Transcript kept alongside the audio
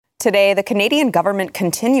Today, the Canadian government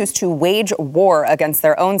continues to wage war against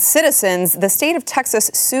their own citizens. The state of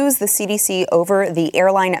Texas sues the CDC over the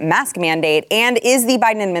airline mask mandate. And is the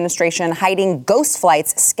Biden administration hiding ghost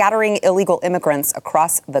flights, scattering illegal immigrants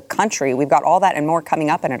across the country? We've got all that and more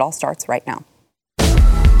coming up, and it all starts right now.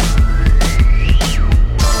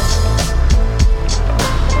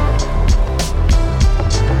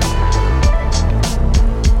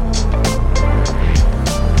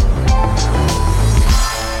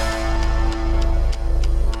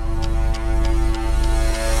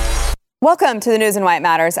 Welcome to the News and Why It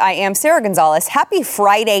Matters. I am Sarah Gonzalez. Happy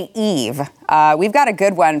Friday Eve. We've got a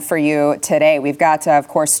good one for you today. We've got, of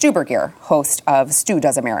course, Stu Burguiere, host of Stu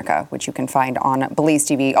Does America, which you can find on Belize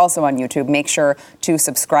TV, also on YouTube. Make sure to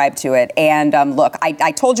subscribe to it. And look,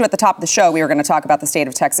 I told you at the top of the show we were going to talk about the state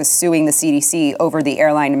of Texas suing the CDC over the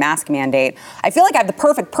airline mask mandate. I feel like I have the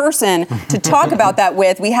perfect person to talk about that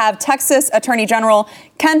with. We have Texas Attorney General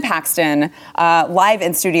Ken Paxton live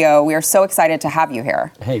in studio. We are so excited to have you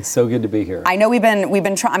here. Hey, so good to be here. I know we've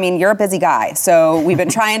been trying. I mean, you're a busy guy, so we've been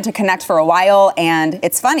trying to connect for a while. And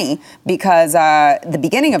it's funny because the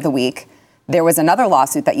beginning of the week, there was another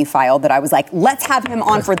lawsuit that you filed that I was like, let's have him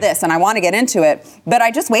on for this. And I want to get into it. But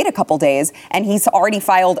I just wait a couple days and he's already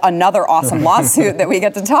filed another awesome lawsuit that we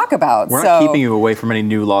get to talk about. We're not keeping you away from any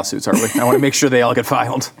new lawsuits, are we? I want to make sure they all get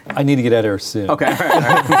filed. I need to get out of here soon. Okay. All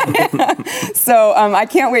right. So I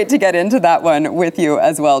can't wait to get into that one with you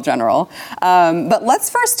as well, General. But let's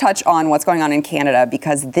first touch on what's going on in Canada,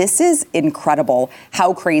 because this is incredible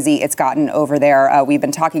how crazy it's gotten over there. We've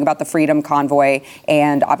been talking about the Freedom Convoy,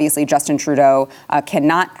 and obviously Justin Trudeau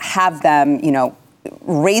cannot have them,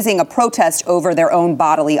 raising a protest over their own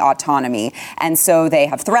bodily autonomy. And so they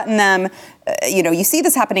have threatened them. You see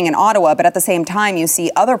this happening in Ottawa, but at the same time, you see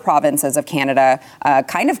other provinces of Canada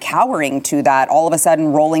kind of cowering to that, all of a sudden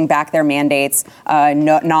rolling back their mandates,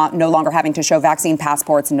 no longer having to show vaccine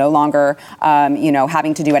passports, no longer,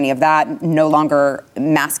 having to do any of that, no longer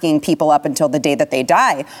masking people up until the day that they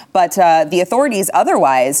die. But the authorities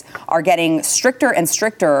otherwise are getting stricter and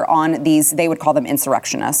stricter on these, they would call them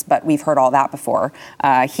insurrectionists, but we've heard all that before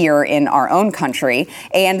here in our own country.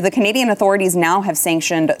 And the Canadian authorities now have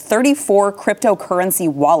sanctioned 34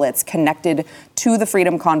 cryptocurrency wallets connected to the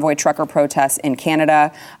Freedom Convoy trucker protests in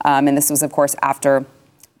Canada. And this was, of course, after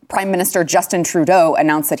Prime Minister Justin Trudeau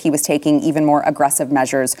announced that he was taking even more aggressive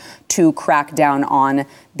measures to crack down on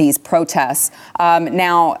these protests.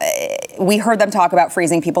 Now, we heard them talk about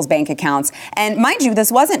freezing people's bank accounts. And mind you,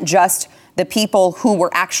 this wasn't just the people who were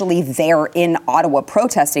actually there in Ottawa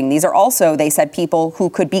protesting. These are also, they said, people who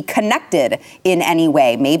could be connected in any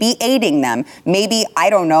way, maybe aiding them, maybe, I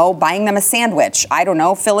don't know, buying them a sandwich, I don't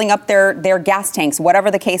know, filling up their gas tanks, whatever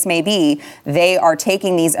the case may be. They are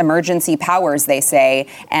taking these emergency powers, they say,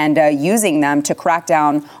 and using them to crack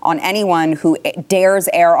down on anyone who dares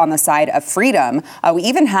err on the side of freedom. We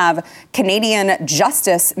even have Canadian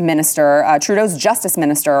Justice Minister, Trudeau's Justice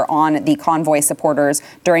Minister, on the convoy supporters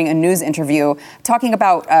during a news interview talking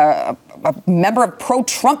about a member of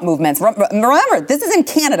pro-Trump movements. Remember, this is in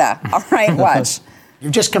Canada. All right, watch.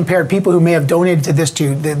 You've just compared people who may have donated to this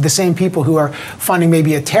to the same people who are funding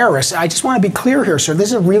maybe a terrorist. I just want to be clear here, sir.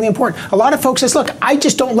 This is really important. A lot of folks say, look, I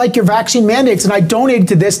just don't like your vaccine mandates and I donated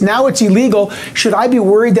to this. Now it's illegal. Should I be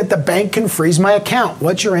worried that the bank can freeze my account?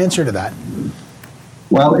 What's your answer to that?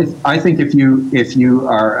 Well, I think if you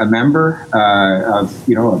are a member of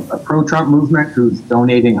a pro-Trump movement who's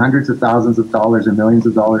donating hundreds of thousands of dollars and millions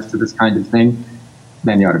of dollars to this kind of thing,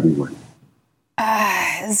 then you ought to be worried.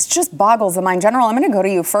 It just boggles the mind. General, I'm going to go to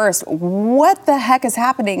you first. What the heck is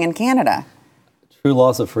happening in Canada? True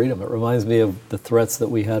loss of freedom. It reminds me of the threats that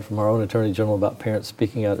we had from our own Attorney General about parents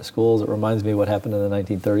speaking out at schools. It reminds me of what happened in the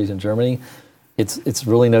 1930s in Germany. It's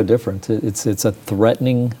really no different. It's a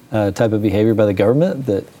threatening type of behavior by the government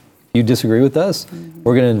that if you disagree with us,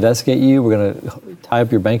 we're going to investigate you, we're going to tie up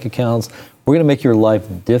your bank accounts, we're going to make your life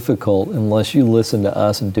difficult unless you listen to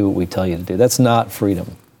us and do what we tell you to do. That's not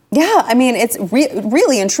freedom. Yeah, I mean, it's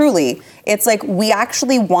really and truly, it's like we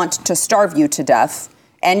actually want to starve you to death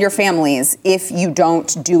and your families if you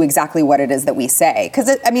don't do exactly what it is that we say. Because,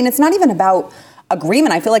 it's not even about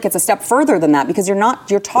agreement. I feel like it's a step further than that, because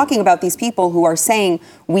you're talking about these people who are saying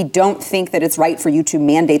we don't think that it's right for you to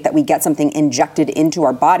mandate that we get something injected into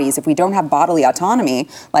our bodies. If we don't have bodily autonomy,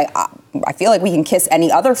 I feel like we can kiss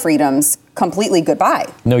any other freedoms completely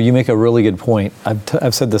goodbye. No, you make a really good point.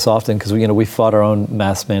 I've said this often because we fought our own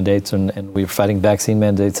mask mandates and we're fighting vaccine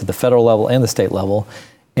mandates at the federal level and the state level.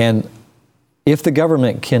 And if the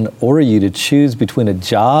government can order you to choose between a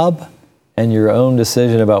job and your own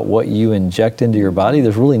decision about what you inject into your body,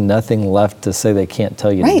 there's really nothing left to say they can't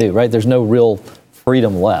tell you to do, right? There's no real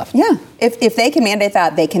freedom left. Yeah. If they can mandate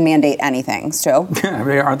that, they can mandate anything, Stu. Yeah, I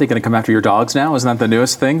mean, aren't they going to come after your dogs now? Isn't that the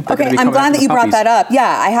newest thing? Okay, I'm glad that you brought that up.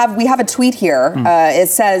 Yeah, we have a tweet here. It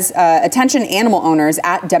says, attention animal owners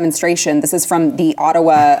at demonstration. This is from the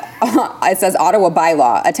Ottawa, it says Ottawa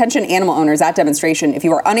bylaw. Attention animal owners at demonstration. If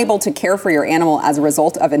you are unable to care for your animal as a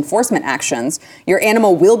result of enforcement actions, your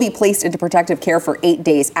animal will be placed into protective care for 8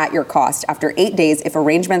 days at your cost. After 8 days, if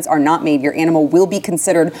arrangements are not made, your animal will be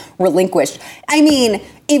considered relinquished. I mean,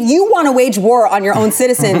 if you want to wage war on your own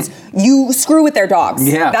citizens, you screw with their dogs.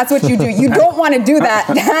 Yeah. That's what you do. You don't want to do that.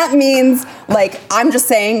 That means, I'm just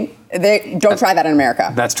saying, don't try that in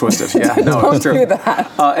America. That's twisted. Yeah, no, it's true. Do that.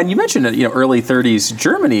 And you mentioned, early 30s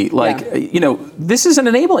Germany. This is an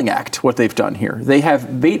enabling act. What they've done here, they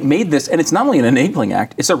have made this, and it's not only an enabling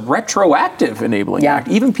act; it's a retroactive enabling act.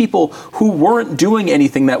 Even people who weren't doing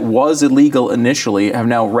anything that was illegal initially have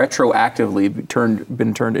now retroactively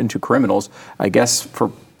been turned into criminals. I guess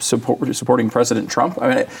for supporting President Trump. I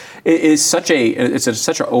mean, it is such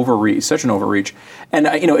an overreach, and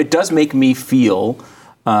it does make me feel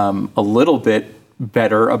a little bit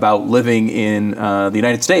better about living in the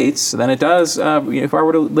United States than it does if I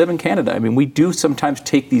were to live in Canada. I mean, we do sometimes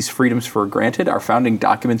take these freedoms for granted. Our founding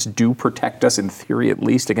documents do protect us, in theory at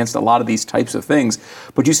least, against a lot of these types of things.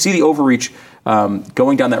 But you see the overreach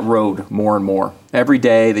going down that road more and more. Every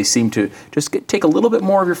day they seem to just take a little bit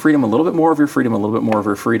more of your freedom, a little bit more of your freedom, a little bit more of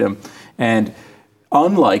your freedom. And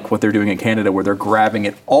unlike what they're doing in Canada, where they're grabbing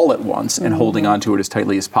it all at once and holding on to it as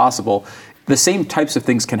tightly as possible, the same types of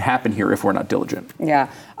things can happen here if we're not diligent. Yeah.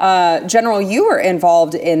 General, you were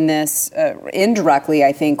involved in this indirectly,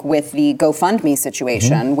 I think, with the GoFundMe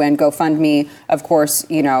situation, when GoFundMe, of course,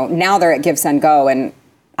 now they're at Give, Send, Go, and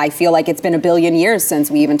I feel like it's been a billion years since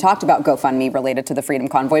we even talked about GoFundMe related to the Freedom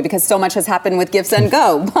Convoy, because so much has happened with Give, Send,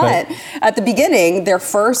 Go. But at the beginning, their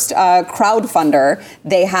first crowdfunder,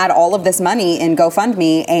 they had all of this money in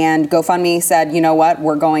GoFundMe, and GoFundMe said, you know what,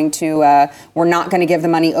 we're not going to give the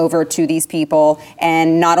money over to these people.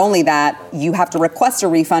 And not only that, you have to request a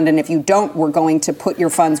refund, and if you don't, we're going to put your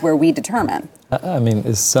funds where we determine. I mean,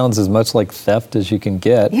 it sounds as much like theft as you can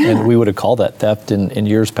get, and we would have called that theft in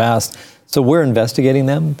years past. So we're investigating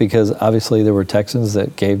them because obviously there were Texans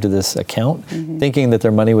that gave to this account thinking that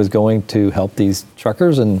their money was going to help these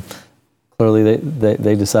truckers, and clearly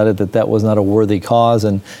they decided that was not a worthy cause.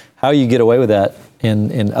 And how you get away with that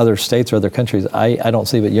in other states or other countries, I don't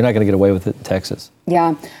see, but you're not going to get away with it in Texas.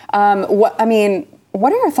 Yeah.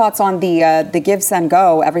 What are your thoughts on the Give, Send,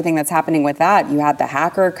 Go, everything that's happening with that? You had the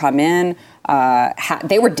hacker come in.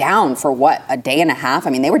 They were down for a day and a half? I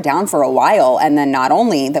mean, they were down for a while. And then not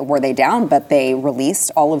only were they down, but they released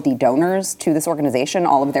all of the donors to this organization,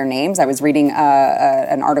 all of their names. I was reading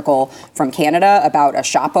an article from Canada about a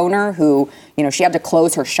shop owner who, she had to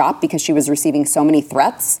close her shop because she was receiving so many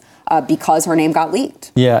threats because her name got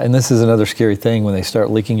leaked. Yeah, and this is another scary thing when they start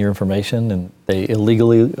leaking your information and they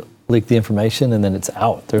illegally leak the information and then it's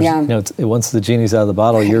out. Once the genie's out of the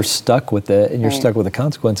bottle, you're stuck with it and you're stuck with the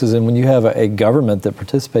consequences. And when you have a government that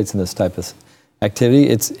participates in this type of activity,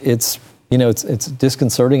 it's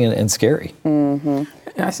disconcerting and scary.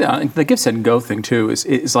 I say, the Give, Send, Go thing too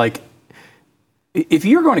is like, if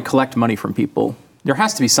you're going to collect money from people, there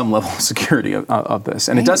has to be some level of security of this.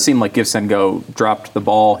 And it does seem like Give, Send, Go dropped the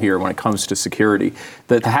ball here when it comes to security.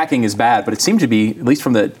 The hacking is bad, but it seemed to be, at least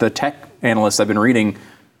from the tech analysts I've been reading,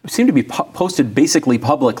 seemed to be posted basically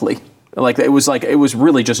publicly. It was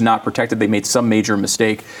really just not protected. They made some major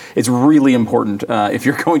mistake. It's really important if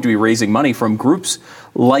you're going to be raising money from groups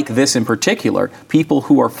like this in particular, people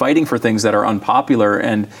who are fighting for things that are unpopular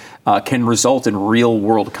and can result in real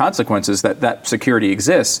world consequences, that security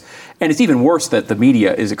exists. And it's even worse that the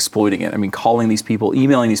media is exploiting it. I mean, calling these people,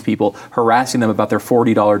 emailing these people, harassing them about their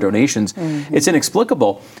 $40 donations. It's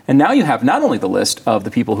inexplicable. And now you have not only the list of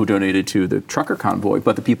the people who donated to the trucker convoy,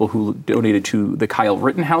 but the people who donated to the Kyle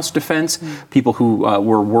Rittenhouse defense, people who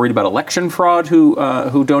were worried about election fraud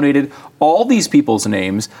who donated. All these people's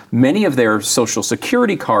names, many of their social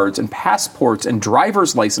security cards and passports and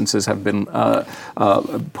driver's licenses have been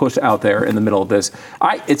put out there in the middle of this.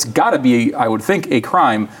 It's got to be, I would think, a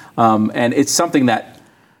crime, and it's something that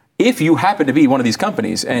if you happen to be one of these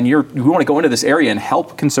companies and you want to go into this area and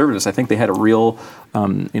help conservatives, I think they had a real,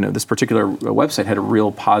 this particular website had a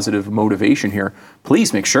real positive motivation here.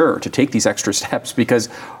 Please make sure to take these extra steps because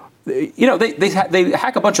they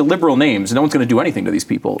hack a bunch of liberal names and no one's going to do anything to these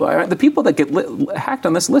people. The people that get hacked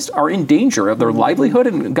on this list are in danger of their livelihood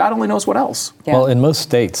and God only knows what else. Yeah. Well, in most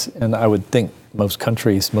states, and I would think most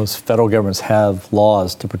countries, most federal governments have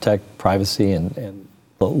laws to protect privacy and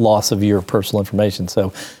the loss of your personal information.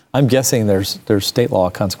 So I'm guessing there's state law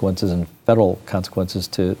consequences and federal consequences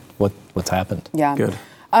to what's happened. Yeah. Good.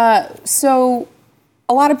 So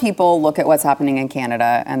a lot of people look at what's happening in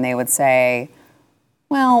Canada and they would say,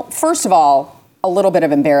 well, first of all, a little bit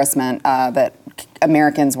of embarrassment that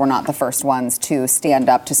Americans were not the first ones to stand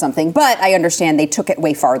up to something. But I understand they took it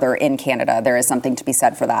way farther in Canada. There is something to be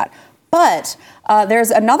said for that. But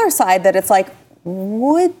there's another side that it's like,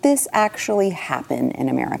 would this actually happen in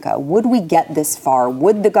America? Would we get this far?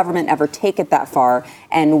 Would the government ever take it that far?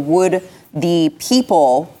 And would the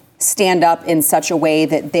people stand up in such a way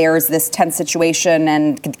that there's this tense situation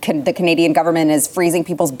and the Canadian government is freezing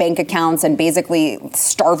people's bank accounts and basically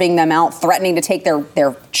starving them out, threatening to take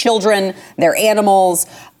their children, their animals?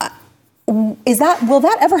 Will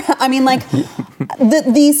that ever, I mean, like,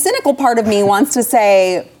 the cynical part of me wants to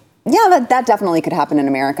say, yeah, that definitely could happen in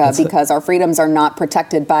America because our freedoms are not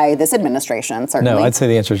protected by this administration, certainly. No, I'd say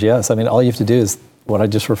the answer is yes. I mean, all you have to do is what I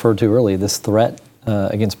just referred to earlier, this threat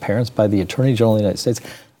against parents by the Attorney General of the United States.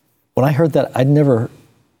 When I heard that, I'd never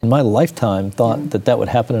in my lifetime thought that would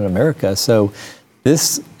happen in America. So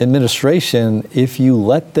this administration, if you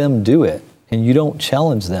let them do it and you don't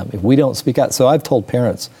challenge them, if we don't speak out. So I've told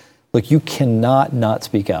parents, look, you cannot not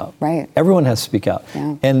speak out. Right. Everyone has to speak out.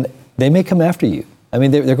 Yeah. And they may come after you. I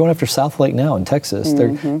mean, they're going after Southlake now in Texas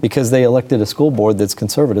because they elected a school board that's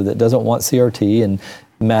conservative, that doesn't want CRT and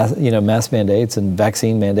mask mandates and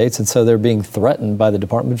vaccine mandates. And so they're being threatened by the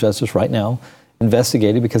Department of Justice right now,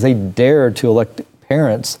 investigated because they dared to elect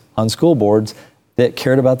parents on school boards that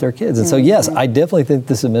cared about their kids. And so, yes, I definitely think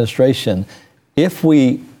this administration, if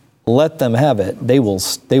we let them have it, they will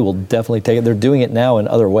definitely take it. They're doing it now in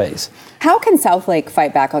other ways. How can Southlake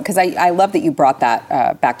fight back? Because I love that you brought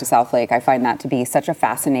that back to Southlake. I find that to be such a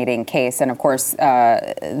fascinating case. And of course,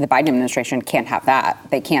 the Biden administration can't have that.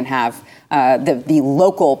 They can't have the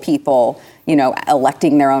local people,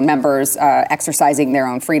 electing their own members, exercising their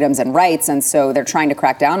own freedoms and rights. And so they're trying to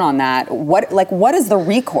crack down on that. What is the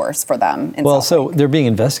recourse for them? Well, so they're being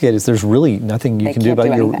investigated. There's really nothing you can do about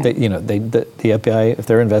the FBI. If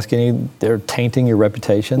they're investigating, they're tainting your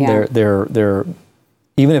reputation. Yeah. They're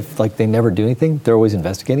even if they never do anything, they're always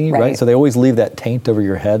investigating you, right? So they always leave that taint over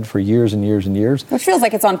your head for years and years and years. Which feels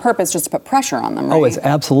like it's on purpose just to put pressure on them, right? Oh, it's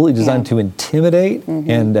absolutely designed to intimidate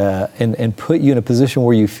and put you in a position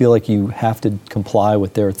where you feel like you have to comply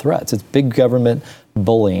with their threats. It's big government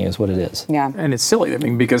bullying is what it is. Yeah. And it's silly,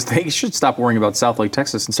 because they should stop worrying about Southlake,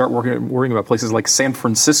 Texas and start worrying about places like San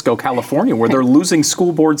Francisco, California, where they're losing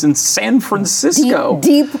school boards in San Francisco.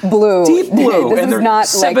 Deep blue. Deep blue. And they're not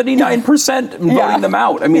 79% voting them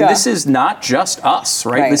out. I mean, this is not just us,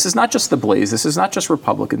 right? This is not just the Blaze. This is not just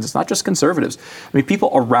Republicans. It's not just conservatives. I mean, people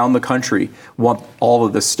around the country want all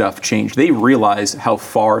of this stuff changed. They realize how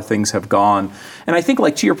far things have gone. And I think,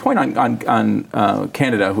 to your point on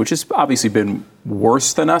Canada, which has obviously been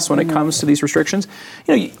worse than us when it comes to these restrictions,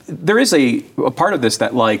 there is a part of this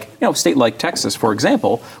that, a state like Texas, for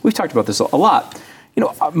example, we've talked about this a lot.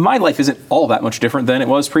 My life isn't all that much different than it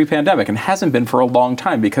was pre-pandemic and hasn't been for a long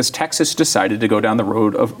time because Texas decided to go down the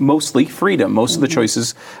road of mostly freedom. Most of the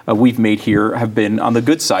choices we've made here have been on the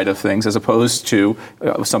good side of things as opposed to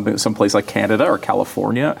someplace like Canada or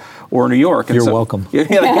California or New York. And You're welcome.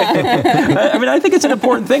 I mean, I think it's an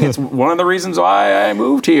important thing. It's one of the reasons why I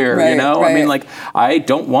moved here, Right. I mean, I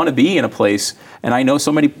don't want to be in a place, and I know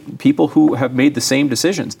so many people who have made the same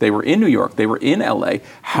decisions. They were in New York. They were in LA.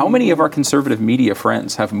 How many of our conservative media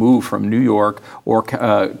friends have moved from New York or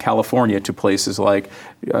California to places like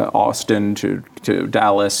Austin, to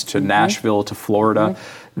Dallas, to Nashville, to Florida?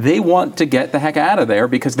 They want to get the heck out of there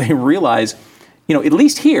because they realize, at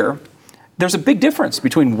least here, there's a big difference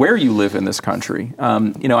between where you live in this country. I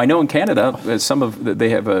know in Canada, they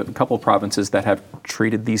have a couple of provinces that have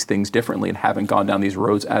treated these things differently and haven't gone down these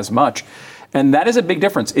roads as much. And that is a big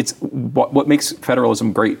difference. It's what makes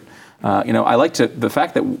federalism great. I like the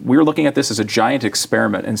fact that we're looking at this as a giant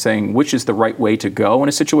experiment and saying which is the right way to go in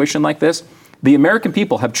a situation like this. The American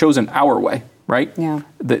people have chosen our way, right? Yeah.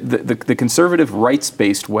 The conservative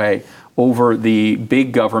rights-based way over the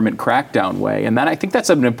big government crackdown way. And I think that's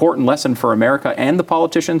an important lesson for America and the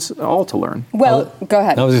politicians all to learn. Well, go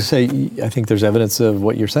ahead. I was going to say, I think there's evidence of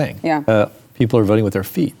what you're saying. Yeah. People are voting with their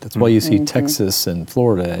feet. That's why you see Texas and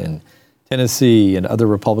Florida and Tennessee and other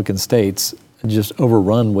Republican states just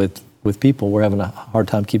overrun with people. We're having a hard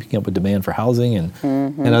time keeping up with demand for housing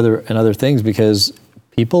and other things because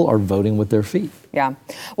people are voting with their feet. Yeah.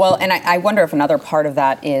 Well, and I wonder if another part of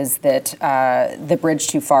that is that the bridge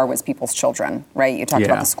too far was people's children, right? You talked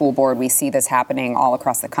about the school board. We see this happening all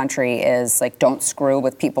across the country is don't screw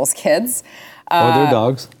with people's kids. Or their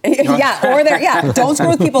dogs. Don't screw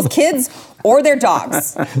with people's kids or their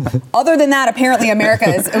dogs. Other than that, apparently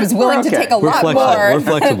America was willing to take a lot more We're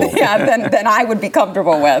flexible. than I would be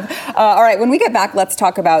comfortable with. All right, when we get back, let's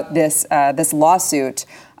talk about this lawsuit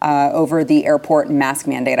over the airport mask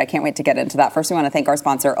mandate. I can't wait to get into that. First, we want to thank our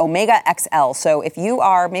sponsor, Omega XL. So if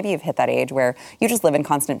maybe you've hit that age where you just live in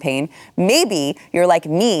constant pain. Maybe you're like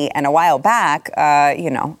me, and a while back,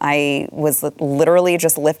 I was literally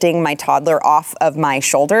just lifting my toddler off of my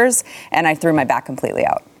shoulders, and I threw my back completely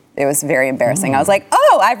out. It was very embarrassing. I was like,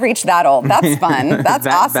 I've reached that old. That's fun. That's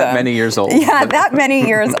awesome. That many years old. Yeah, that many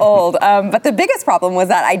years old. But the biggest problem was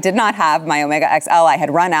that I did not have my Omega XL. I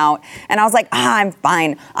had run out, and I was like, I'm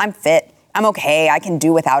fine. I'm fit. I'm okay. I can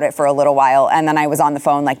do without it for a little while. And then I was on the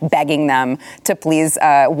phone, like, begging them to please,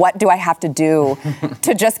 what do I have to do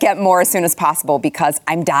to just get more as soon as possible because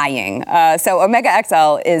I'm dying. So Omega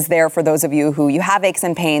XL is there for those of you who you have aches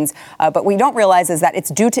and pains, but what you don't realize is that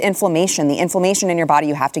it's due to inflammation. The inflammation in your body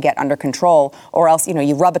you have to get under control, or else,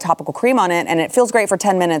 you rub a topical cream on it and it feels great for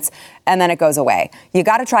 10 minutes and then it goes away. You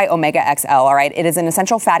got to try Omega XL, all right? It is an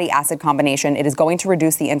essential fatty acid combination. It is going to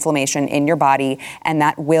reduce the inflammation in your body, and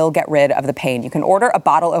that will get rid of the pain. You can order a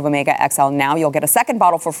bottle of Omega XL now. You'll get a second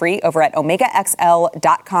bottle for free over at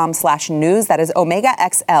omegaxl.com/news. That is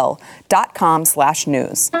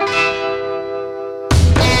omegaxl.com/news.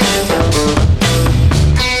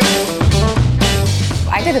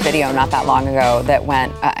 I did a video not that long ago that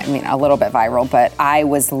went, a little bit viral, but I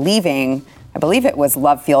was leaving, I believe it was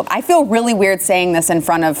Love Field. I feel really weird saying this in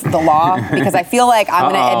front of the law because I feel like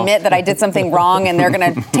I'm going to admit that I did something wrong and they're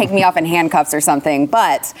going to take me off in handcuffs or something.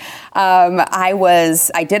 But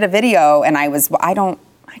I did a video and I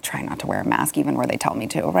try not to wear a mask even where they tell me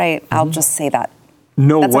to, right? I'll just say that.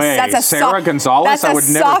 No way. Sarah Gonzalez? I would never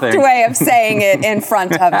think. That's a soft way of saying it in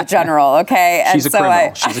front of the general, okay? She's a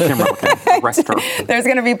criminal. She's a criminal. Okay. Arrest her. There's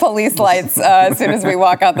going to be police lights as soon as we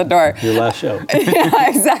walk out the door. Your last show. Yeah,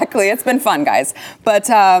 exactly. It's been fun, guys. But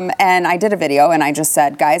and I did a video and I just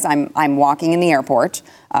said, guys, I'm walking in the airport,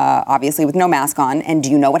 obviously with no mask on, and do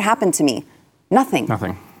you know what happened to me? Nothing.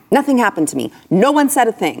 Nothing happened to me. No one said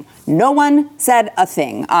a thing.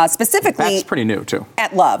 Specifically, that's pretty new too.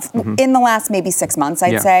 At Love, in the last maybe 6 months,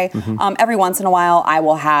 I'd say. Every once in a while, I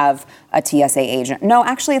will have a TSA agent. No,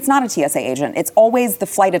 actually, it's not a TSA agent. It's always the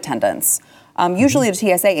flight attendants. Usually, the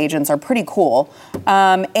TSA agents are pretty cool,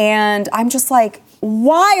 and I'm just like,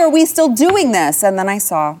 why are we still doing this? And then I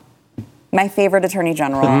saw my favorite attorney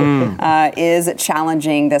general is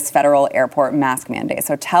challenging this federal airport mask mandate.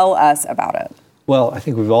 So tell us about it. Well, I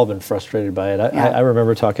think we've all been frustrated by it. I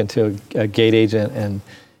remember talking to a gate agent, and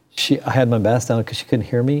I had my mask down because she couldn't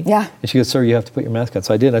hear me. Yeah. And she goes, "Sir, you have to put your mask on."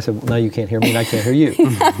 So I did. I said, "Well, now you can't hear me, and I can't hear you."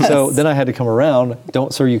 Yes. So then I had to come around.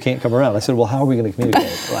 "Sir, you can't come around." I said, "Well, how are we going to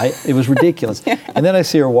communicate?" It was ridiculous. Yeah. And then I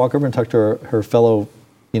see her walk over and talk to her fellow,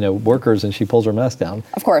 workers, and she pulls her mask down.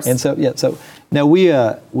 Of course. And so now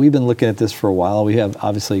we've been looking at this for a while. We have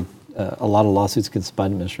obviously a lot of lawsuits against the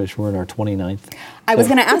Biden administration. We're in our 29th. I was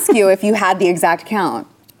going to ask you if you had the exact count.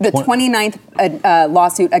 The 29th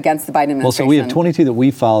lawsuit against the Biden administration. Well, so we have 22 that we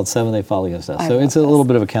filed, 7 they filed against us. So it's a little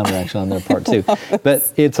bit of a counteraction on their part too.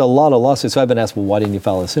 But it's a lot of lawsuits. So I've been asked, well, why didn't you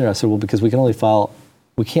file this sooner? I said, well, because we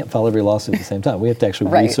can't file every lawsuit at the same time. We have to actually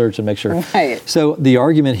research and make sure. Right. So the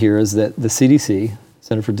argument here is that the CDC,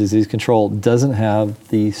 Center for Disease Control, doesn't have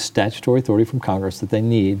the statutory authority from Congress that they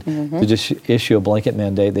need to just issue a blanket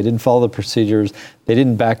mandate. They didn't follow the procedures. They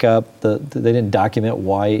didn't back up. They didn't document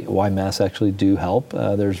why masks actually do help.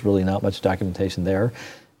 There's really not much documentation there.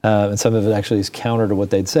 And some of it actually is counter to what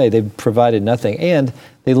they'd say. They've provided nothing, and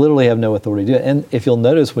they literally have no authority to do it. And if you'll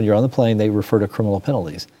notice, when you're on the plane, they refer to criminal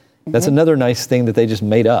penalties. That's another nice thing that they just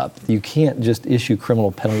made up. You can't just issue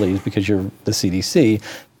criminal penalties because you're the CDC.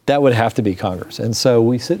 That would have to be Congress. And so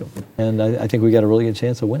we sued them. And I think we got a really good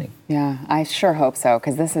chance of winning. Yeah, I sure hope so,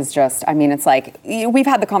 because this is just, it's like, we've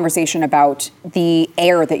had the conversation about the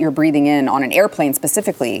air that you're breathing in on an airplane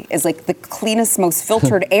specifically is like the cleanest, most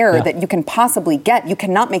filtered air that you can possibly get. You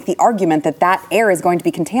cannot make the argument that air is going to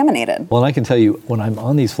be contaminated. Well, and I can tell you, when I'm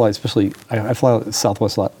on these flights, especially, I fly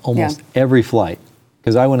Southwest a lot, almost every flight,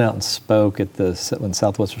 because I went out and spoke when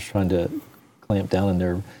Southwest was trying to clamp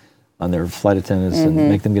down on their flight attendants and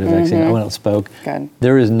make them get a vaccine. I went out and spoke. Good.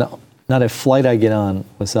 There is not a flight I get on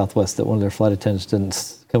with Southwest that one of their flight attendants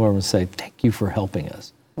didn't come over and say, "Thank you for helping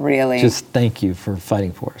us." Really? Just thank you for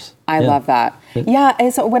fighting for us. I love that. Yeah,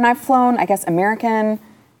 so when I've flown, I guess, American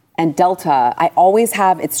and Delta, I always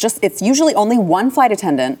have, it's usually only one flight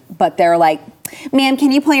attendant, but they're like, "Ma'am,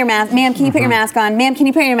 can you pull your mask? Ma'am, can you put your mask on? Ma'am, can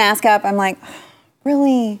you put your mask up?" I'm like,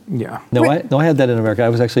 really? Yeah. No, I had that in America. I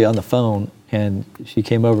was actually on the phone, and she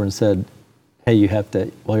came over and said, hey, you have to,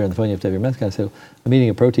 while you're on the phone, you have to have your mask on. I said, I'm eating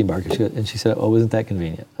a protein bar. And she said, oh, isn't that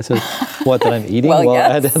convenient? I said, what, that I'm eating Well, while yes.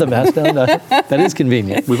 I had to have the mask down? No, that is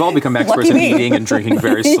convenient. We've all become experts in Lucky me. eating and drinking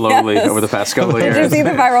very slowly Yes. over the past couple of Did years. you see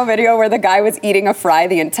the viral video where the guy was eating a fry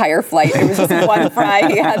the entire flight? It was just one fry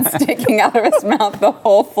he had sticking out of his mouth the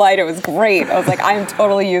whole flight. It was great. I was like, I'm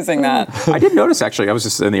totally using that. I did notice, actually, I was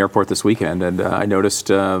just in the airport this weekend, and I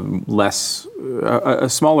noticed a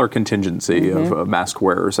smaller contingency of mask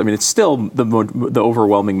wearers. I mean, it's still the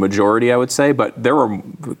overwhelming majority, I would say, but there were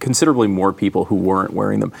considerably more people who weren't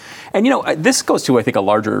wearing them. And, this goes to, I think, a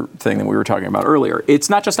larger thing that we were talking about earlier. It's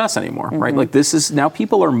not just us anymore, right? Like, this is, now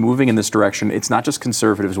people are moving in this direction. It's not just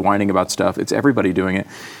conservatives whining about stuff. It's everybody doing it.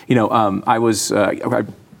 I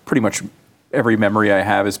pretty much every memory I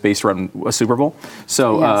have is based around a Super Bowl.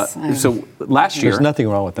 So, Yes, so last year, There's nothing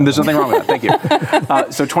wrong with that. There's nothing wrong with that.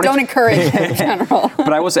 Thank you. Don't encourage it in general.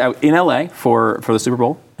 But I was out in LA for the Super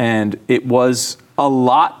Bowl, and it was a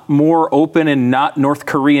lot more open and not North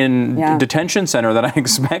Korean detention center than I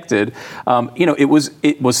expected. It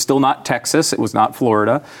was still not Texas, it was not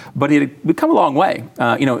Florida, but it had come a long way.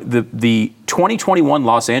 The 2021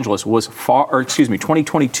 Los Angeles was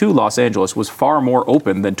 2022 Los Angeles was far more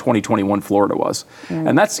open than 2021 Florida was.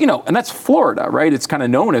 And that's Florida, right? It's kind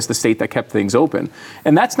of known as the state that kept things open.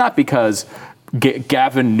 And that's not because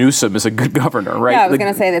Gavin Newsom is a good governor, right? Yeah, I was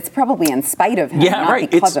going to say that's probably in spite of him, not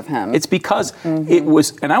because of him. It's because it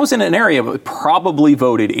was, and I was in an area that probably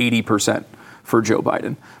voted 80% for Joe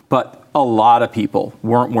Biden, but a lot of people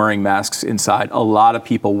weren't wearing masks inside. A lot of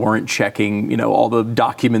people weren't checking, all the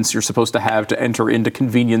documents you're supposed to have to enter into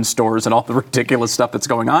convenience stores and all the ridiculous stuff that's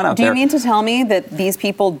going on out there. Do you mean to tell me that these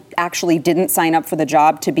people actually didn't sign up for the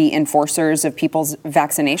job to be enforcers of people's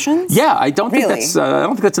vaccinations? Yeah, I don't think Really?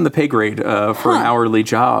 that's that's in the pay grade for an hourly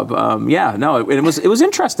job. It was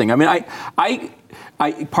interesting. I mean, I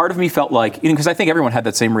part of me felt like, because I think everyone had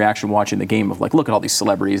that same reaction watching the game of like, look at all these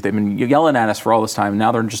celebrities. They've been yelling at us for all this time.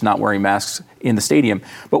 Now they're just not wearing masks in the stadium.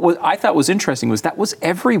 But what I thought was interesting was that was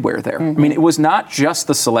everywhere there. I mean, it was not just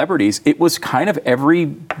the celebrities. It was kind of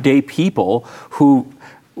everyday people who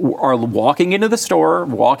are walking into the store,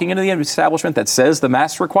 walking into the establishment that says the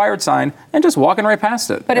mask required sign, and just walking right past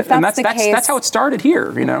it. But if that's the case, that's how it started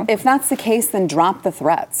here, If that's the case, then drop the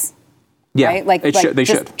threats. Yeah, right? they just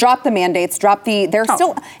should. Drop the mandates. They're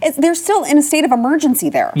still in a state of emergency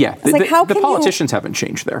there. Yeah, the politicians haven't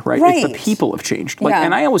changed there, right? Right. It's the people have changed.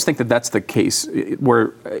 And I always think that that's the case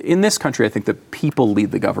where in this country, I think the people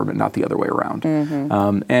lead the government, not the other way around.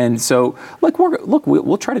 And so,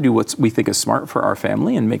 we'll try to do what we think is smart for our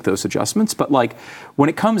family and make those adjustments. But when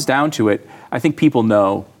it comes down to it, I think people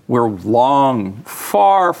know we're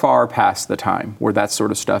far, far past the time where that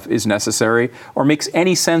sort of stuff is necessary or makes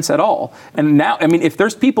any sense at all. And now, I mean, if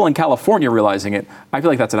there's people in California realizing it, I feel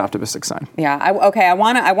like that's an optimistic sign. Yeah. I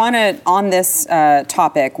want to on this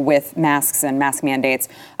topic with masks and mask mandates.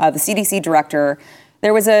 The CDC director.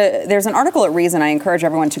 There's an article at Reason. I encourage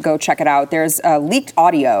everyone to go check it out. There's leaked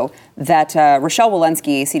audio that Rochelle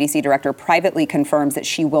Walensky, CDC director, privately confirms that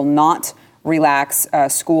she will not relax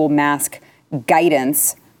school mask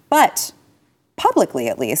guidance. But publicly,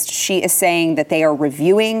 at least, she is saying that they are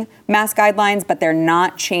reviewing mask guidelines, but they're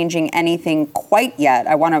not changing anything quite yet.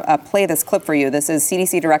 I want to play this clip for you. This is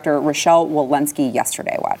CDC Director Rochelle Walensky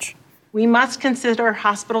yesterday. Watch. We must consider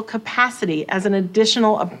hospital capacity as an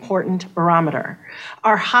additional important barometer.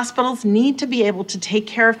 Our hospitals need to be able to take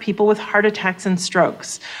care of people with heart attacks and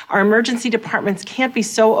strokes. Our emergency departments can't be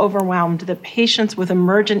so overwhelmed that patients with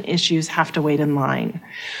emergent issues have to wait in line.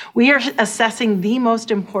 We are assessing the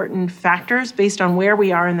most important factors based on where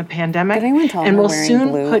we are in the pandemic, and will soon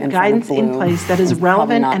put guidance in place that is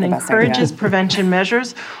relevant and encourages prevention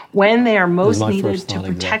measures when they are most needed to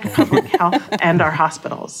protect public health and our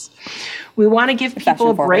hospitals. We want to give people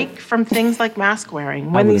a break from things like mask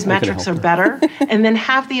wearing when these metrics are better, and then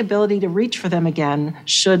have the ability to reach for them again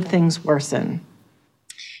should things worsen.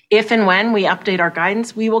 If and when we update our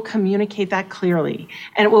guidance, we will communicate that clearly,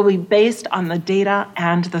 and it will be based on the data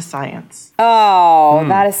and the science. Oh,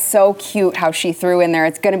 that is so cute how she threw in there.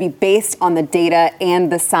 It's going to be based on the data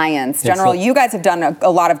and the science. General, you guys have done a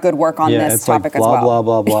lot of good work on this topic as well. Blah,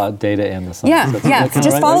 blah, blah, data and the science. So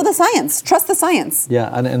just follow the science. Trust the science. Yeah,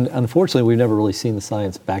 and unfortunately, we've never really seen the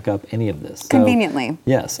science back up any of this. Conveniently.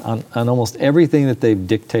 Yes, on almost everything that they've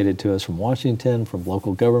dictated to us from Washington, from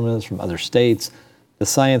local governments, from other states, the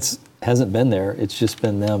science hasn't been there. It's just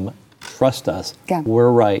been them, trust us. Yeah. We're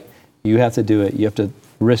right. You have to do it. You have to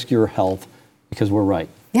risk your health because we're right.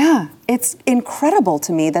 Yeah, it's incredible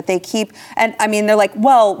to me that they keep, and I mean, they're like,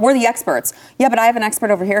 well, we're the experts. Yeah, but I have an expert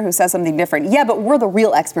over here who says something different. Yeah, but we're the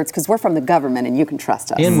real experts because we're from the government and you can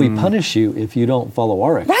trust us. And we punish you if you don't follow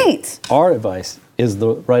our advice. Right. Our advice is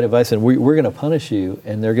the right advice, and we're going to punish you,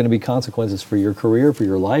 and there are going to be consequences for your career, for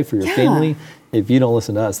your life, for your family, if you don't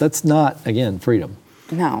listen to us. That's not, again, freedom.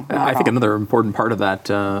 No, I think another important part of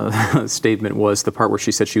that statement was the part where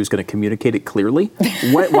she said she was going to communicate it clearly.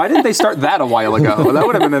 Why didn't they start that a while ago? That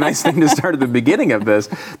would have been a nice thing to start at the beginning of this.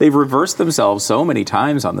 They've reversed themselves so many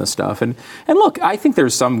times on this stuff. And look, I think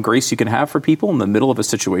there's some grace you can have for people in the middle of a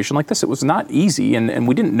situation like this. It was not easy, and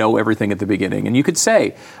we didn't know everything at the beginning. And you could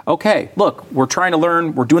say, okay, look, we're trying to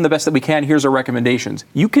learn. We're doing the best that we can. Here's our recommendations.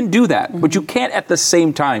 You can do that, but you can't at the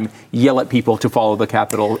same time yell at people to follow the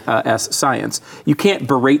capital S science. You can't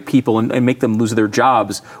berate people and make them lose their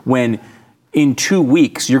jobs when in 2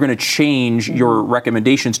 weeks you're going to change your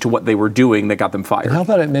recommendations to what they were doing that got them fired. And how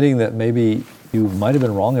about admitting that maybe you might have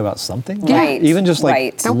been wrong about something? Right. Even just like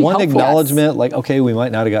Right. one acknowledgement, like, okay, we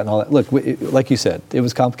might not have gotten all that. Look, like you said, it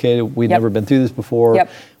was complicated. We'd never been through this before. Yep.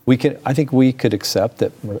 I think we could accept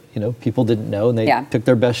that, people didn't know and they Yeah. took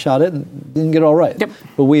their best shot at it and didn't get it all right. Yep.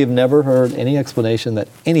 But we have never heard any explanation that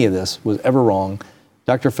any of this was ever wrong.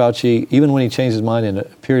 Dr. Fauci, even when he changed his mind in a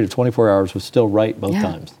period of 24 hours, was still right both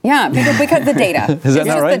times. Yeah, because the data. Is that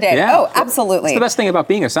not right? The data. Yeah. Oh, absolutely. It's the best thing about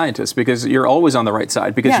being a scientist because you're always on the right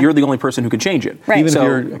side because you're the only person who can change it. Right. Even So-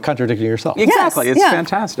 if you're contradicting yourself. Exactly. Yes, It's yeah.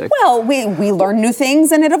 fantastic. Well, we learn new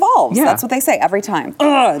things and it evolves. Yeah. That's what they say every time.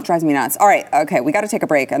 Ugh, it drives me nuts. All right, okay, we got to take a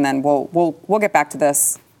break and then we'll get back to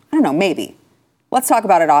this. I don't know, maybe. Let's talk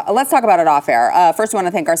about it. Let's talk about it off air. First, we want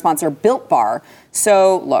to thank our sponsor, Built Bar.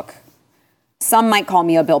 So, look. Some might call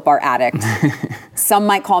me a Built Bar addict. Some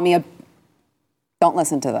might call me don't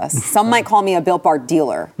listen to this. Some might call me a Built Bar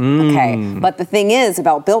dealer. Okay. But the thing is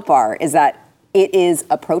about Built Bar is that it is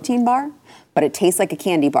a protein bar, but it tastes like a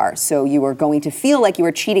candy bar. So you are going to feel like you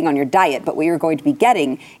are cheating on your diet, but what you're going to be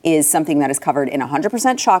getting is something that is covered in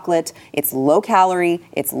 100% chocolate. It's low calorie,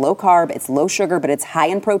 it's low carb, it's low sugar, but it's high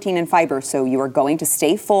in protein and fiber. So you are going to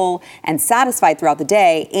stay full and satisfied throughout the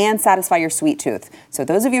day and satisfy your sweet tooth. So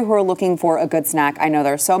those of you who are looking for a good snack, I know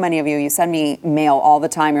there are so many of you, you send me mail all the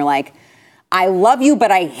time. You're like, I love you,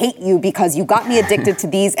 but I hate you because you got me addicted to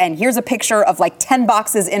these. And here's a picture of like 10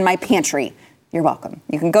 boxes in my pantry. You're welcome.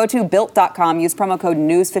 You can go to built.com, use promo code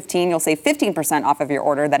news15. You'll save 15% off of your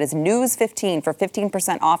order. That is news15 for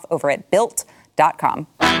 15% off over at built.com.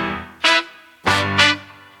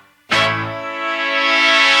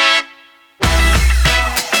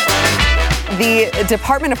 The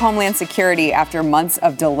Department of Homeland Security, after months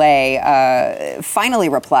of delay, finally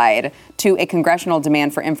replied to a congressional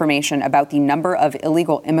demand for information about the number of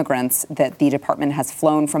illegal immigrants that the department has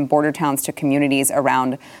flown from border towns to communities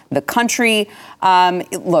around the country.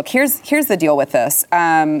 Look, here's the deal with this.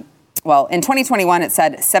 Well, in 2021, it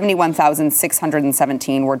said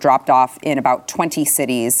 71,617 were dropped off in about 20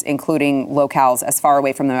 cities, including locales as far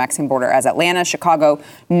away from the Mexican border as Atlanta, Chicago,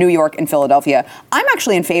 New York, and Philadelphia. I'm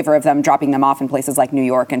actually in favor of them dropping them off in places like New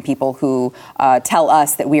York and people who tell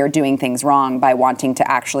us that we are doing things wrong by wanting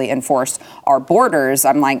to actually enforce our borders.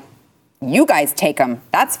 I'm like, you guys take them.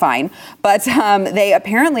 That's fine. But they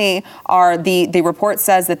apparently are, the report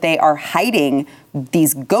says that they are hiding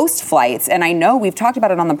these ghost flights. And I know we've talked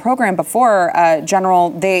about it on the program before,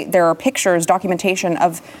 General, there are pictures, documentation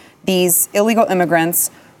of these illegal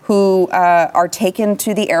immigrants who are taken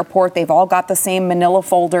to the airport. They've all got the same manila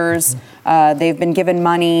folders. They've been given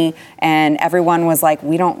money, and everyone was like,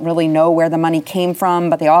 we don't really know where the money came from,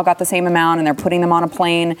 but they all got the same amount, and they're putting them on a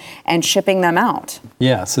plane and shipping them out.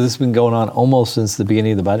 Yeah, so this has been going on almost since the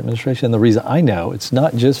beginning of the Biden administration. And the reason I know, it's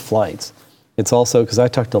not just flights. It's also because I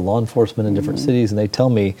talk to law enforcement in different cities, and they tell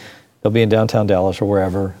me they'll be in downtown Dallas or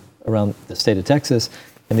wherever around the state of Texas,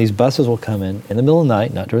 and these buses will come in the middle of the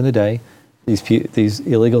night, not during the day. These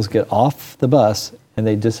illegals get off the bus and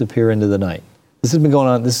they disappear into the night. This has been going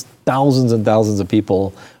on. Thousands and thousands of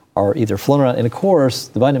people are either flown around. And of course,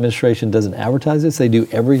 the Biden administration doesn't advertise this. They do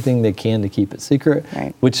everything they can to keep it secret,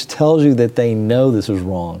 which tells you that they know this is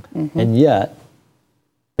wrong. Mm-hmm. And yet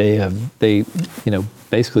they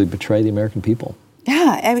basically betray the American people.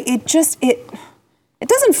 Yeah, I mean, it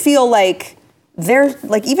doesn't feel like they're,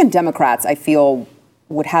 like, even Democrats, I feel,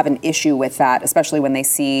 would have an issue with that, especially when they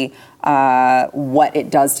see what it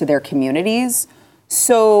does to their communities.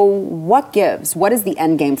 So what gives? What is the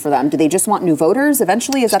end game for them? Do they just want new voters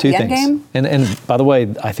eventually? Is that the end game? And by the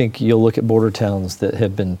way, I think you'll look at border towns that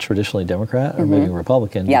have been traditionally Democrat or maybe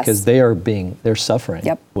Republican because they're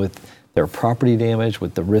suffering with their property damage,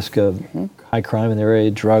 with the risk of high crime in their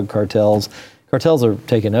area, drug cartels, cartels are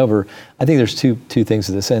taking over. I think there's two things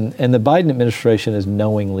to this, and the Biden administration is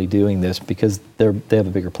knowingly doing this because they have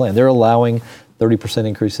a bigger plan. They're allowing 30%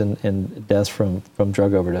 increase in deaths from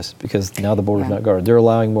drug overdose because now the border's not guarded. They're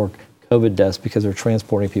allowing more COVID deaths because they're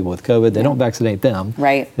transporting people with COVID. They don't vaccinate them.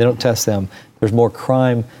 Right. They don't test them. There's more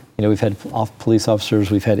crime. We've had police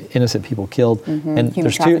officers. We've had innocent people killed. And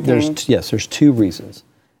there's two reasons.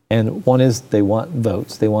 And one is they want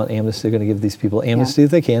votes. They want amnesty. They're going to give these people amnesty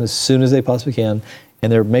if they can, as soon as they possibly can.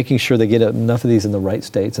 And they're making sure they get enough of these in the right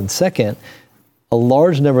states. And second, a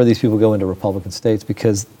large number of these people go into Republican states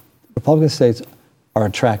because Republican states are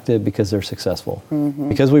attractive because they're successful.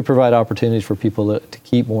 Because we provide opportunities for people to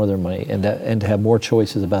keep more of their money and to have more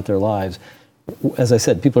choices about their lives. As I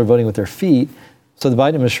said, people are voting with their feet. So the Biden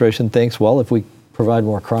administration thinks, well, if we provide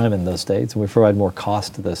more crime in those states and we provide more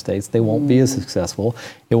cost to those states, they won't be as successful.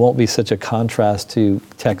 It won't be such a contrast to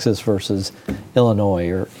Texas versus Illinois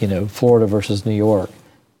or Florida versus New York.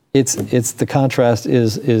 It's the contrast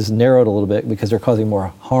is narrowed a little bit because they're causing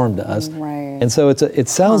more harm to us. Right. And so it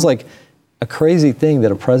sounds like a crazy thing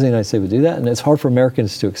that a president of the United States would do that, and it's hard for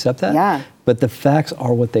Americans to accept that. Yeah. But the facts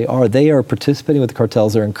are what they are. They are participating with the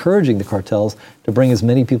cartels. They're encouraging the cartels to bring as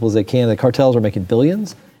many people as they can. The cartels are making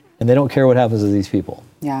billions, and they don't care what happens to these people.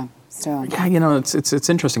 Yeah. So. Yeah, it's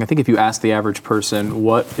interesting. I think if you ask the average person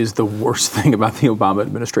what is the worst thing about the Obama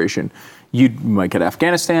administration, you might get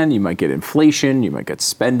Afghanistan, you might get inflation, you might get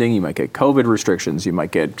spending, you might get COVID restrictions, you might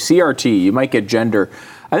get CRT, you might get gender.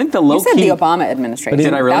 I think the low-key... You said the Obama administration.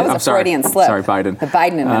 Did I really? That was a Freudian slip. Sorry, Biden. The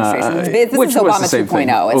Biden administration. This which is was Obama the same 2.0. thing.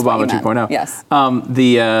 Obama 2.0. Yes.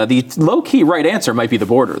 The low-key right answer might be the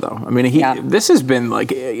border, though. I mean, this has been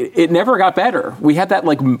like, it never got better. We had that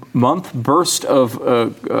month burst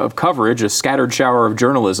of coverage, a scattered shower of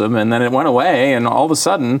journalism, and then it went away, and all of a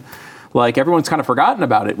sudden... everyone's kind of forgotten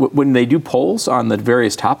about it. When they do polls on the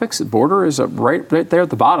various topics, the border is right there at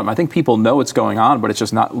the bottom. I think people know what's going on, but it's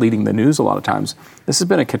just not leading the news a lot of times. This has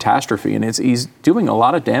been a catastrophe, and he's doing a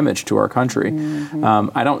lot of damage to our country.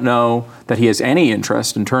 I don't know that he has any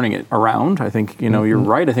interest in turning it around. I think, you're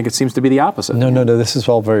right. I think it seems to be the opposite. No. This is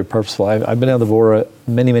all very purposeful. I've been on the border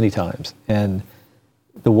many, many times, and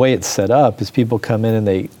the way it's set up is people come in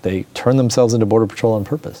and they turn themselves into Border Patrol on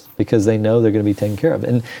purpose because they know they're going to be taken care of.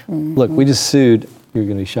 And look, we just sued. You're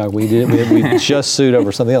going to be shocked. We just sued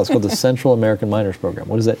over something else called the Central American Minors Program.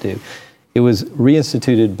 What does that do? It was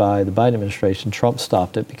reinstituted by the Biden administration. Trump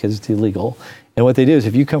stopped it because it's illegal. And what they do is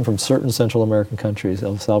if you come from certain Central American countries,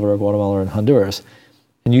 El Salvador, Guatemala, and Honduras,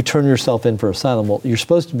 and you turn yourself in for asylum, well, you're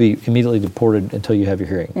supposed to be immediately deported until you have your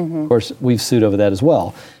hearing. Of course, we've sued over that as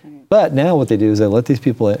well. But now what they do is they let these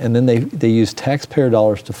people in, and then they use taxpayer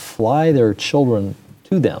dollars to fly their children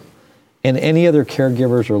to them and any other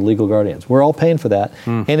caregivers or legal guardians. We're all paying for that.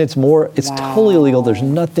 And it's totally illegal. There's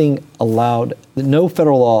nothing allowed. No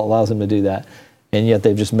federal law allows them to do that. And yet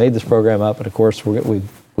they've just made this program up. And of course,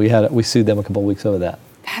 we sued them a couple of weeks over that.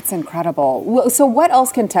 That's incredible. So what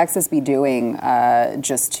else can Texas be doing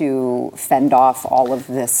just to fend off all of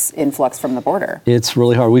this influx from the border? It's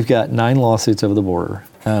really hard. We've got 9 lawsuits over the border.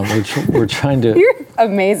 We're trying to... You're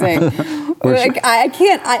amazing. Can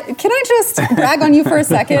I just brag on you for a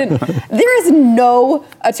second? There is no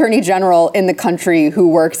attorney general in the country who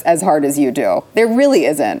works as hard as you do. There really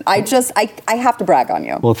isn't. I have to brag on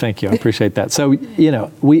you. Well, thank you. I appreciate that. So,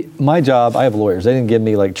 my job, I have lawyers. They didn't give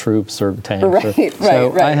me troops or tanks.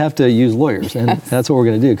 Right. I have to use lawyers, and that's what we're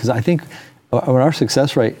going to do because I think our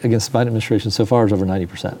success rate against the Biden administration so far is over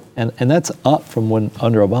 90%. And that's up from when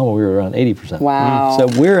under Obama we were around 80%. Wow.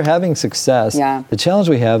 So we're having success. Yeah. The challenge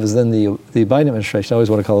we have is then the Biden administration, I always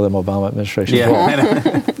want to call them Obama administration as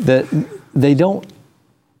well, that they don't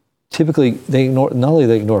typically, not only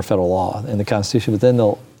they ignore federal law and the Constitution, but then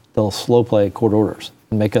they'll slow play court orders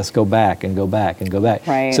and make us go back and go back and go back.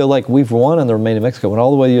 Right. So we've won on the remain of Mexico, went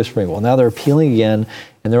all the way to the U.S. Supreme Court. Well, now they're appealing again,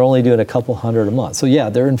 and they're only doing a couple hundred a month. So yeah,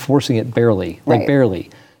 they're enforcing it barely, barely.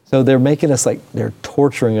 So they're making us they're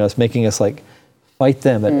torturing us, making us fight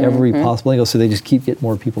them at every possible angle. So they just keep getting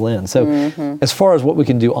more people in. So as far as what we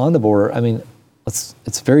can do on the border, I mean,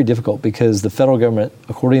 it's very difficult because the federal government,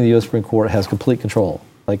 according to the U.S. Supreme Court, has complete control.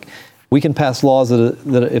 We can pass laws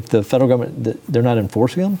that if the federal government, they're not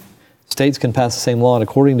enforcing them, states can pass the same law, and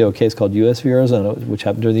according to a case called U.S. v. Arizona, which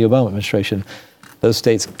happened during the Obama administration, those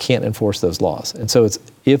states can't enforce those laws. And so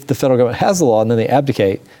if the federal government has the law and then they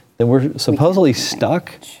abdicate, then we're supposedly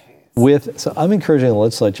stuck with, so I'm encouraging the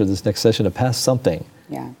legislature this next session to pass something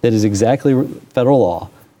that is exactly federal law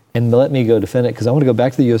and let me go defend it, because I want to go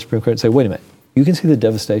back to the U.S. Supreme Court and say, wait a minute, you can see the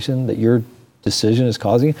devastation that your decision is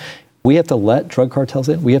causing. we have to let drug cartels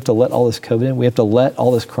in. We have to let all this COVID in. We have to let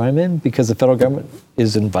all this crime in because the federal government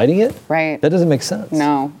is inviting it. Right. That doesn't make sense.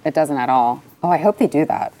 No, it doesn't at all. Oh, I hope they do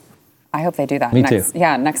that. I hope they do that. Me too.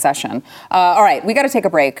 Yeah, next session. All right, we got to take a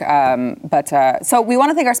break. So we want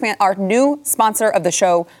to thank our new sponsor of the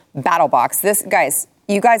show, BattleBox.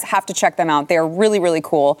 You guys have to check them out. They're really, really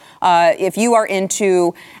cool. If you are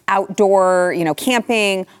into outdoor,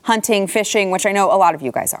 camping, hunting, fishing, which I know a lot of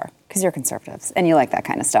you guys are, because you're conservatives and you like that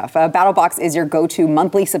kind of stuff. BattleBox is your go-to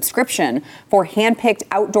monthly subscription for hand-picked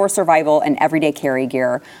outdoor survival and everyday carry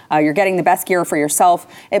gear. You're getting the best gear for yourself,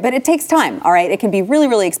 but it takes time, all right? It can be really,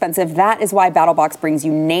 really expensive. That is why BattleBox brings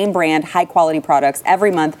you name-brand, high-quality products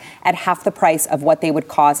every month at half the price of what they would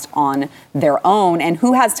cost on their own. And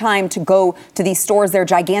who has time to go to these stores? They're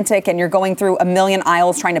gigantic, and you're going through a million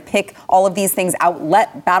aisles trying to pick all of these things out.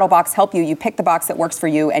 Let BattleBox help you. You pick the box that works for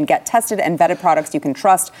you and get tested and vetted products you can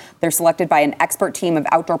trust. They're selected by an expert team of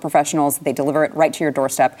outdoor professionals. They deliver it right to your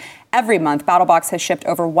doorstep every month. BattleBox has shipped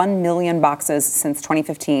over 1 million boxes since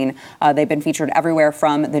 2015. They've been featured everywhere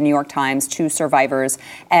from the New York Times to Survivor's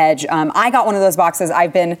Edge. I got one of those boxes.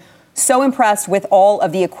 I've been so impressed with all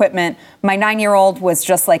of the equipment. My 9-year-old was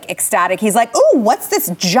just like ecstatic. He's like, "Ooh, what's this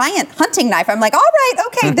giant hunting knife?" I'm like, "All right,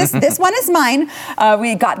 okay, this one is mine."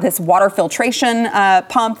 We got this water filtration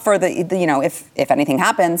pump for the if anything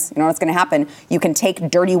happens, you know what's going to happen. You can take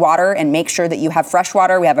dirty water and make sure that you have fresh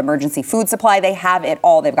water. We have emergency food supply. They have it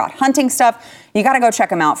all. They've got hunting stuff. You got to go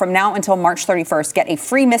check them out. From now until March 31st, get a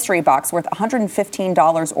free mystery box worth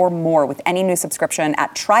 $115 or more with any new subscription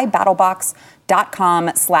at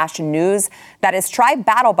trybattlebox.com/news. That is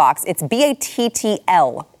trybattlebox. It's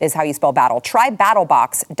BATTL is how you spell battle.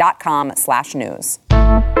 Trybattlebox.com/news.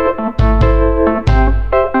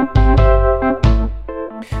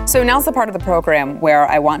 So now's the part of the program where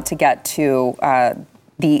I want to get to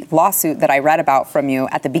the lawsuit that I read about from you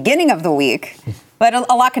at the beginning of the week. But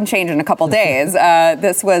a lot can change in a couple days.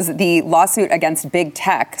 This was the lawsuit against big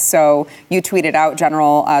tech. So you tweeted out,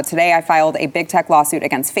 General, today I filed a big tech lawsuit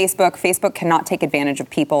against Facebook. Facebook cannot take advantage of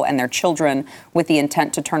people and their children with the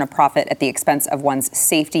intent to turn a profit at the expense of one's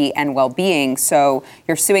safety and well-being. So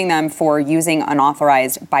you're suing them for using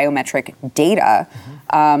unauthorized biometric data.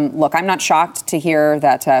 Look, I'm not shocked to hear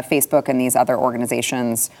that Facebook and these other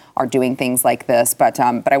organizations are doing things like this, but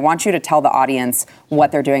I want you to tell the audience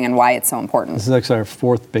what they're doing and why it's so important. This is actually our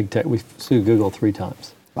fourth big tech. We've sued Google 3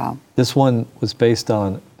 times. Wow. This one was based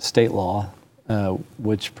on state law,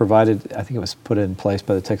 which provided, I think it was put in place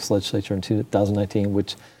by the Texas legislature in 2019,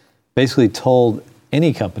 which basically told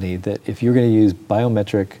any company that if you're going to use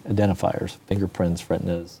biometric identifiers, fingerprints,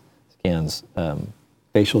 retinas, scans,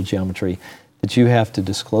 facial geometry, that you have to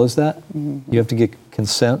disclose that. Mm-hmm. You have to get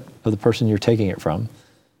consent of the person you're taking it from.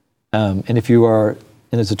 And if you are,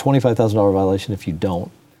 and it's a $25,000 violation if you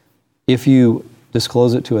don't. If you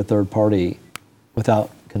disclose it to a third party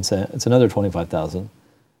without consent, it's another $25,000.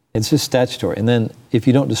 It's just statutory. And then if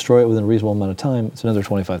you don't destroy it within a reasonable amount of time, it's another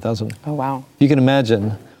 $25,000. Oh, wow. You can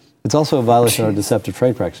imagine, it's also a violation of our deceptive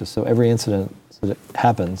trade practice. So every incident that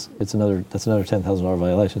happens, that's another $10,000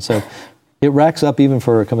 violation. So it racks up even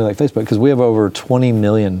for a company like Facebook, because we have over 20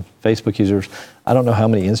 million Facebook users. I don't know how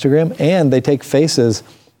many Instagram, and they take faces.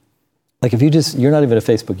 Like if you're not even a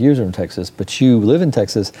Facebook user in Texas, but you live in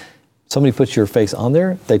Texas, somebody puts your face on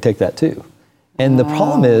there, they take that too. And the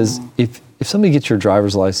problem is, if somebody gets your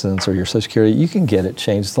driver's license or your Social Security, you can get it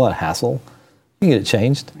changed. It's a lot of hassle. You can get it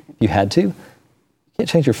changed if you had to. You can't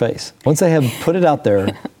change your face. Once they have put it out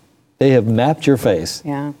there, they have mapped your face.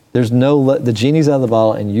 Yeah. There's the genie's out of the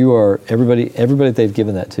bottle, and you are everybody they've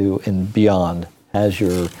given that to and beyond has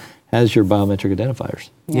your biometric identifiers.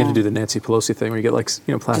 You have to do the Nancy Pelosi thing where you get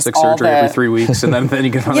plastic surgery every 3 weeks, and then you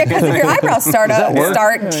get. Yeah, because if your eyebrows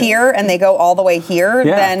start here and they go all the way here,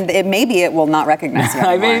 then maybe it will not recognize you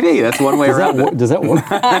anymore. Maybe that's one way around it. Does that work?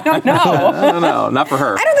 I don't know. I don't know. Not for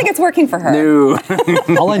her. I don't think it's working for her. No.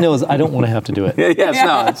 All I know is I don't want to have to do it.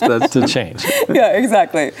 That's to change. Yeah,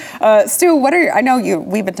 exactly. Stu, I know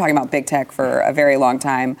we've been talking about big tech for a very long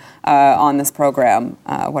time on this program.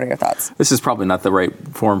 What are your thoughts? This is probably not the right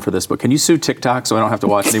forum for this, but can you sue TikTok so I don't have to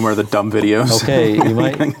watch any more of the dumb videos? Okay, you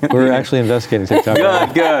might. We're actually investigating TikTok.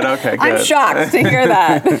 Good. Okay, good. I'm shocked to hear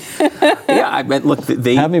that. Yeah, I meant, look,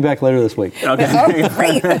 they have me back later this week. Okay. Oh,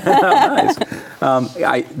 great. Nice.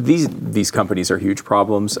 These companies are huge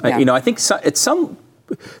problems. Yeah. I think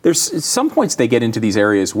there's some points they get into these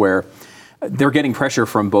areas where they're getting pressure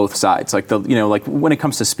from both sides. Like like when it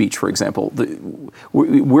comes to speech, for example,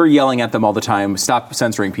 we're yelling at them all the time, stop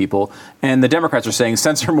censoring people, and the Democrats are saying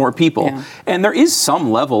censor more people. Yeah. And there is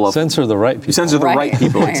some level of censor the right people. Censor the right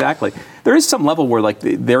people, exactly. There is some level where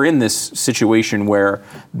they're in this situation where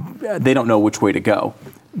they don't know which way to go.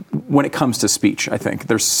 When it comes to speech, I think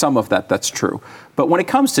there's some of that's true. But when it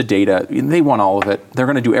comes to data, they want all of it. They're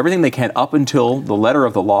going to do everything they can up until the letter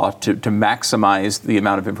of the law to maximize the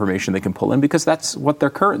amount of information they can pull in, because that's what their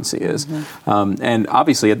currency is. Mm-hmm. And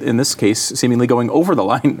obviously, in this case, seemingly going over the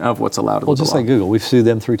line of what's allowed. Well, just like Google, we've sued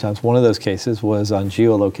them 3 times. One of those cases was on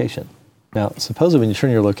geolocation. Now, supposedly when you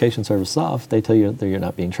turn your location service off, they tell you that you're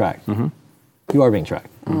not being tracked. Mm-hmm. You are being tracked.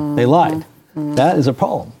 Mm-hmm. They lied. Mm. That is a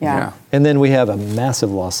problem. Yeah. And then we have a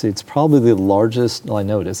massive lawsuit. It's probably the largest, well, I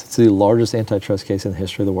know it is, it's the largest antitrust case in the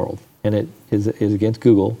history of the world. And it is against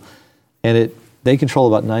Google. And they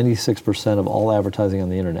control about 96% of all advertising on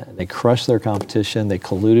the internet. They crushed their competition. They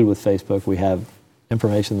colluded with Facebook. We have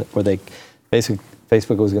information where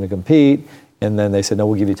Facebook was going to compete. And then they said, no,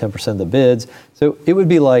 we'll give you 10% of the bids. So it would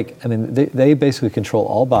be like, they basically control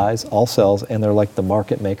all buys, all sells, and they're like the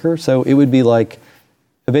market maker. So it would be like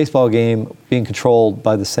a baseball game being controlled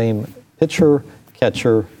by the same pitcher,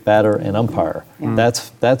 catcher, batter, and umpire. Yeah.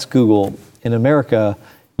 That's Google. In America,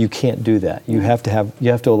 you can't do that. You have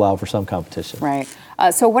to allow for some competition. Right.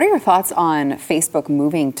 So what are your thoughts on Facebook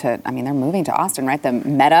moving to? They're moving to Austin, right? The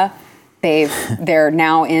Meta. They're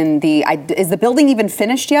now in the. Is the building even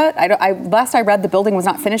finished yet? Last I read, the building was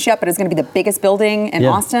not finished yet, but it's going to be the biggest building in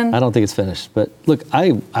Austin. I don't think it's finished. But look,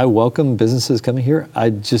 I welcome businesses coming here.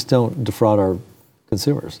 I just don't defraud our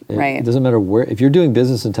consumers. It doesn't matter where. If you're doing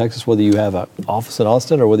business in Texas, whether you have an office in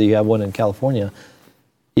Austin or whether you have one in California,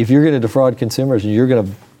 if you're going to defraud consumers and you're going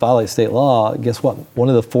to violate state law, guess what? One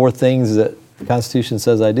of the 4 things that the Constitution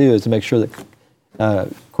says I do is to make sure that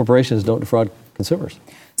corporations don't defraud consumers.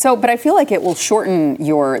 So, but I feel like it will shorten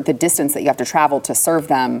the distance that you have to travel to serve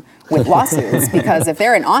them with lawsuits, because if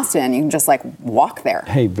they're in Austin, you can just walk there.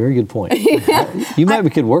 Hey, very good point. You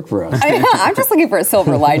could work for us. I'm just looking for a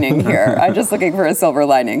silver lining here.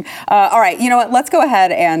 All right, you know what? Let's go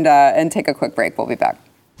ahead and take a quick break. We'll be back.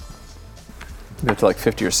 We have to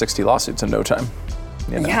 50 or 60 lawsuits in no time.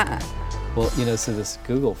 Yeah. Well, so this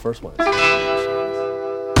Google first one.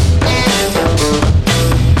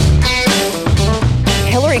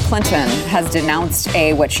 Hillary Clinton has denounced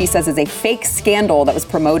what she says is a fake scandal that was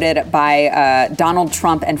promoted by Donald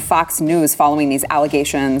Trump and Fox News following these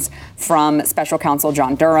allegations from Special Counsel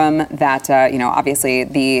John Durham that, obviously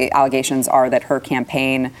the allegations are that her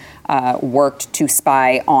campaign worked to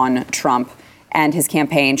spy on Trump and his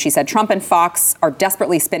campaign. She said Trump and Fox are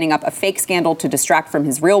desperately spinning up a fake scandal to distract from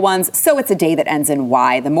his real ones, so it's a day that ends in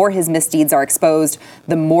Y. The more his misdeeds are exposed,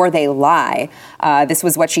 the more they lie. This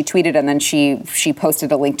was what she tweeted, and then she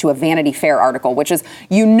posted a link to a Vanity Fair article, which is,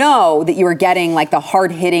 that you are getting the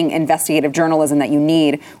hard-hitting investigative journalism that you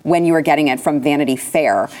need when you are getting it from Vanity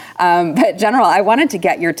Fair. But General, I wanted to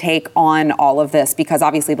get your take on all of this, because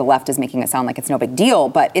obviously the left is making it sound like it's no big deal,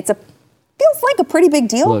 but feels like a pretty big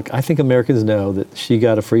deal. Look, I think Americans know that she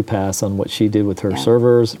got a free pass on what she did with her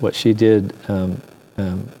servers, what she did during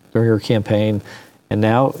her campaign, and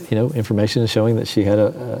now information is showing that she had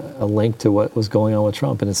a link to what was going on with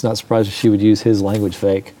Trump, and it's not surprising she would use his language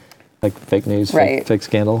fake news, fake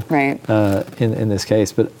scandal, in this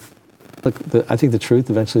case. But look, I think the truth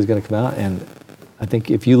eventually is going to come out, and I think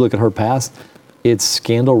if you look at her past, it's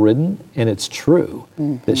scandal-ridden, and it's true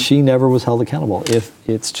that she never was held accountable. If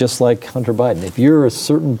it's just like Hunter Biden, if you're a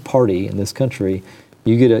certain party in this country,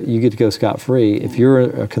 you get to go scot-free. If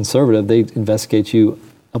you're a conservative, they investigate you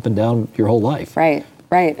up and down your whole life. Right.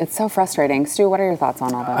 It's so frustrating. Stu, what are your thoughts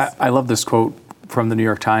on all this? I love this quote from the New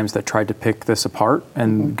York Times that tried to pick this apart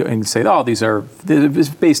and say, it's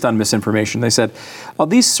based on misinformation. They said,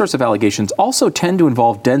 these sorts of allegations also tend to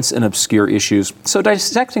involve dense and obscure issues, so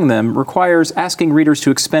dissecting them requires asking readers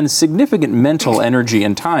to expend significant mental energy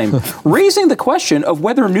and time, raising the question of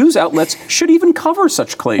whether news outlets should even cover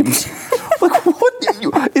such claims.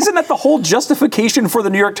 Isn't that the whole justification for the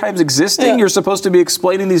New York Times existing? Yeah. You're supposed to be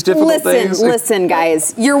explaining these difficult things. Listen,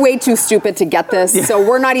 guys, you're way too stupid to get this, so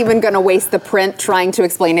we're not even going to waste the print trying to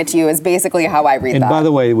explain it to you, is basically how I read that. And by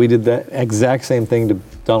the way, we did that exact same thing to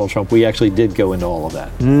Donald Trump. We actually did go into all of that.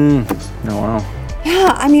 Oh, wow.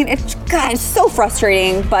 Yeah, it's so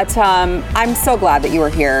frustrating, but I'm so glad that you were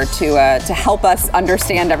here to help us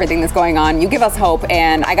understand everything that's going on. You give us hope,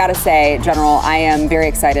 and I gotta say, General, I am very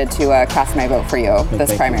excited to cast my vote for you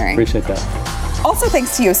this primary. Appreciate that. Also,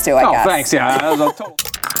 thanks to you, Stu, I guess. Thanks, yeah.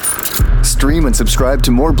 Stream and subscribe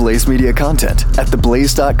to more Blaze Media content at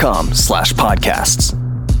theblaze.com/podcasts.